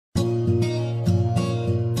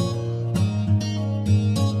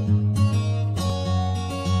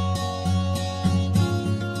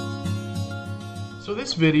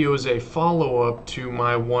this video is a follow-up to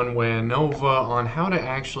my one-way ANOVA on how to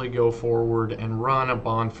actually go forward and run a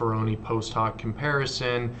Bonferroni post hoc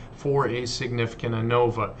comparison for a significant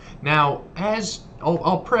ANOVA. Now, as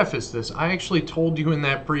I'll preface this, I actually told you in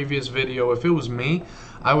that previous video, if it was me,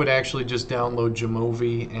 I would actually just download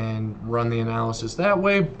Jamovi and run the analysis that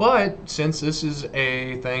way, but since this is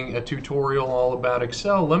a tutorial all about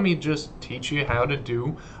Excel, let me just teach you how to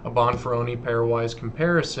do a Bonferroni Pairwise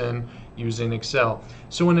comparison using Excel.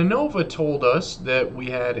 So an ANOVA told us that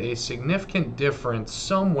we had a significant difference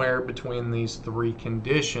somewhere between these three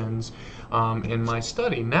conditions in my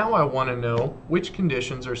study. Now I want to know which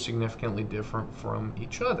conditions are significantly different from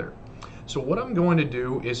each other. So what I'm going to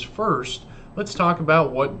do is first, let's talk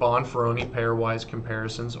about what Bonferroni pairwise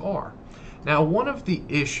comparisons are. Now, one of the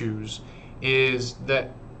issues is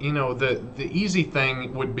that, the easy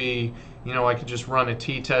thing would be, I could just run a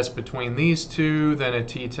t-test between these two, then a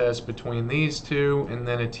t-test between these two, and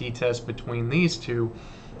then a t-test between these two.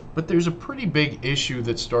 But there's a pretty big issue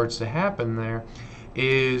that starts to happen there,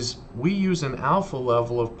 is we use an alpha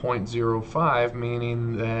level of 0.05,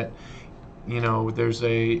 meaning that there's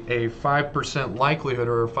a 5% likelihood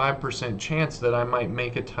or a 5% chance that I might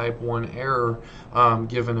make a type 1 error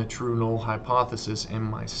given a true null hypothesis in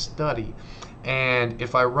my study. And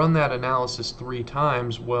if I run that analysis 3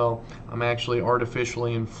 times, well, I'm actually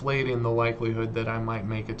artificially inflating the likelihood that I might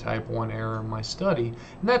make a type 1 error in my study,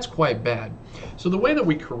 and that's quite bad. So the way that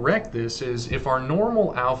we correct this is if our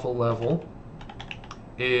normal alpha level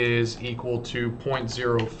is equal to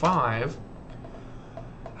 0.05,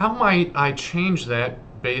 how might I change that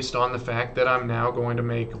based on the fact that I'm now going to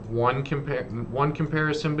make one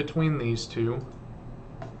comparison between these two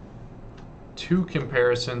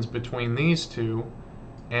comparisons between these two,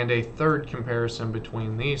 and a third comparison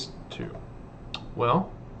between these two?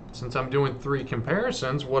 Well, since I'm doing 3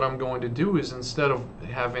 comparisons, what I'm going to do is instead of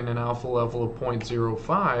having an alpha level of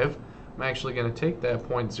 0.05, I'm actually going to take that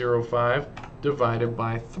 0.05 divided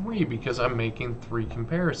by 3 because I'm making 3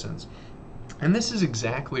 comparisons. And this is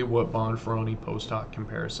exactly what Bonferroni post hoc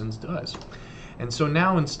comparisons does. And so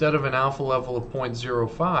now instead of an alpha level of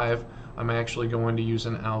 0.05, I'm actually going to use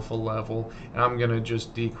an alpha level, and I'm going to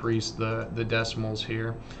just decrease the decimals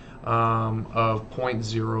here of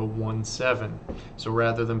 0.017. So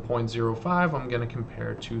rather than 0.05, I'm going to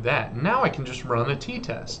compare to that. Now I can just run a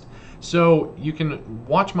t-test. So you can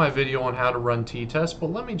watch my video on how to run t-tests,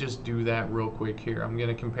 but let me just do that real quick here. I'm going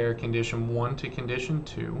to compare condition 1 to condition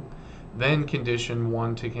 2. Then condition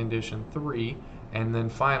 1 to condition 3, and then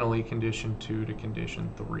finally condition 2 to condition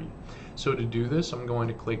 3. So to do this, I'm going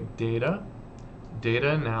to click Data,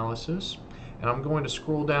 Data Analysis, and I'm going to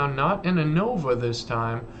scroll down, not in ANOVA this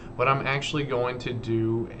time, but I'm actually going to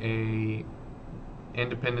do a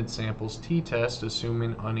independent samples t-test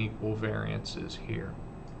assuming unequal variances here.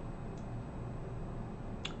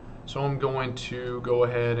 So I'm going to go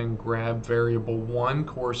ahead and grab variable 1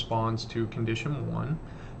 corresponds to condition 1.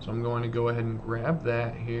 So I'm going to go ahead and grab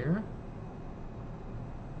that here.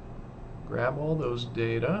 Grab all those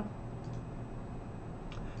data.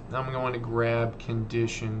 Now I'm going to grab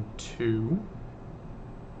condition 2.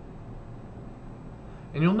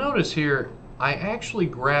 And you'll notice here, I actually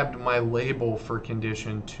grabbed my label for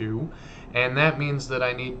condition 2, and that means that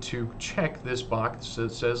I need to check this box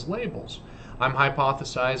that says labels. I'm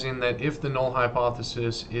hypothesizing that if the null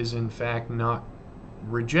hypothesis is in fact not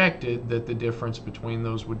rejected, that the difference between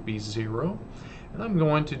those would be 0. And I'm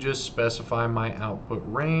going to just specify my output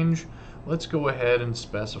range. Let's go ahead and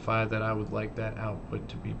specify that I would like that output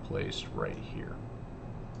to be placed right here.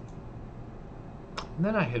 And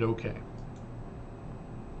then I hit OK.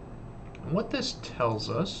 And what this tells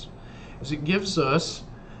us is it gives us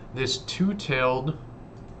this two-tailed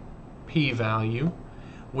p-value,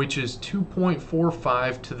 which is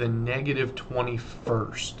 2.45 to the negative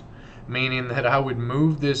 21st. Meaning that I would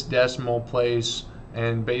move this decimal place,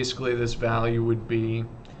 and basically this value would be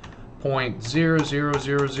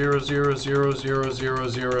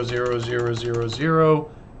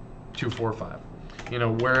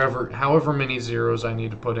 0.000000000000245. However many zeros I need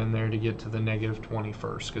to put in there to get to the negative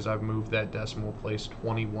 21st, because I've moved that decimal place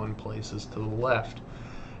 21 places to the left.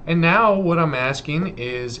 And now what I'm asking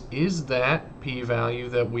is that p-value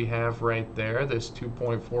that we have right there, this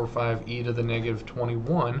 2.45 e to the negative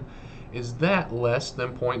 21, is that less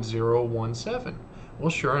than 0.017? Well,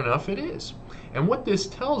 sure enough, it is. And what this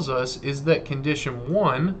tells us is that condition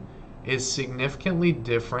 1 is significantly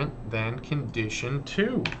different than condition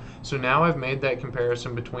 2. So now I've made that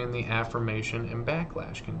comparison between the affirmation and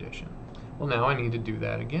backlash condition. Well, now I need to do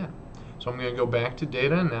that again. So I'm going to go back to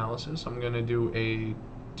data analysis. I'm going to do a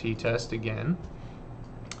t-test again.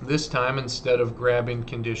 This time, instead of grabbing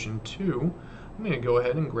condition 2, I'm going to go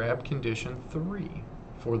ahead and grab condition 3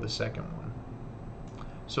 for the second one.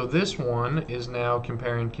 So this one is now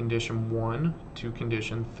comparing condition 1 to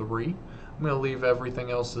condition 3. I'm going to leave everything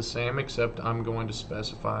else the same, except I'm going to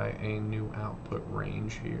specify a new output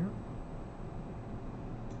range here.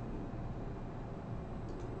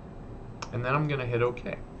 And then I'm going to hit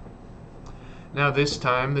OK. Now this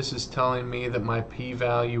time, this is telling me that my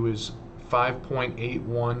p-value is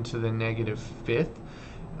 5.81 to the negative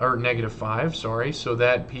 5, sorry. So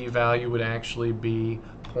that p-value would actually be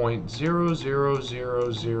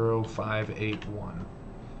 0.0000581.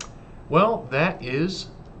 Well, that is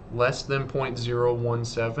less than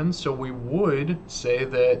 0.017, so we would say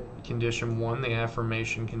that condition 1, the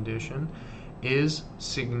affirmation condition, is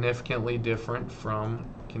significantly different from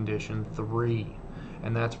condition 3.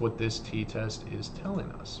 And that's what this t-test is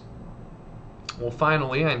telling us. Well,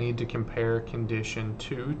 finally, I need to compare condition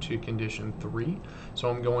 2 to condition 3. So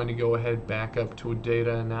I'm going to go ahead back up to a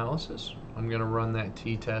data analysis. I'm going to run that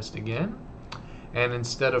t-test again. And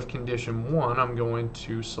instead of condition 1, I'm going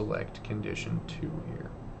to select condition 2 here.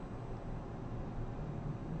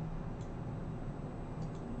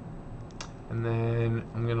 And then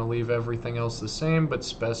I'm going to leave everything else the same, but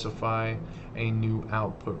specify a new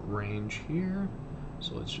output range here.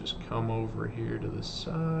 So let's just come over here to the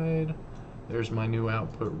side. There's my new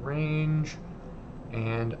output range,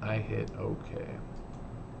 and I hit OK.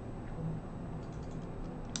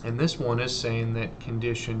 And this one is saying that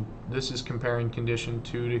this is comparing condition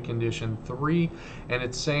 2 to condition 3, and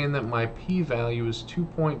it's saying that my p-value is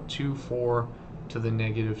 2.24 to the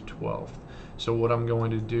negative 12th. So what I'm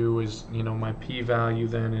going to do is, my p-value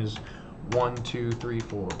then is 1, 2, 3,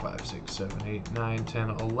 4, 5, 6, 7, 8, 9, 10,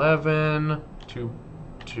 11, 2,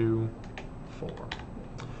 2, 4.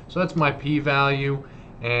 So that's my p-value,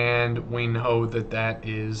 and we know that that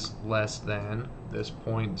is less than this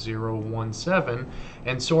 0.017.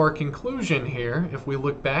 And so our conclusion here, if we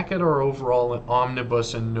look back at our overall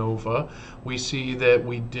omnibus and nova, we see that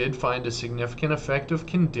we did find a significant effect of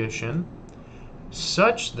condition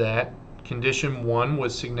such that condition 1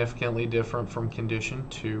 was significantly different from condition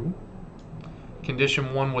 2.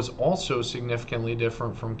 Condition 1 was also significantly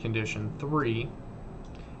different from condition 3.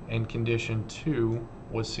 And condition 2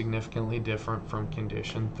 was significantly different from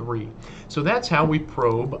condition 3. So that's how we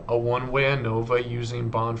probe a one-way ANOVA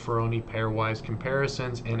using Bonferroni pairwise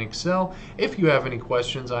comparisons in Excel. If you have any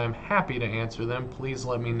questions, I am happy to answer them. Please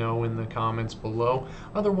let me know in the comments below.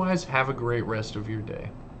 Otherwise, have a great rest of your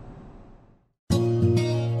day.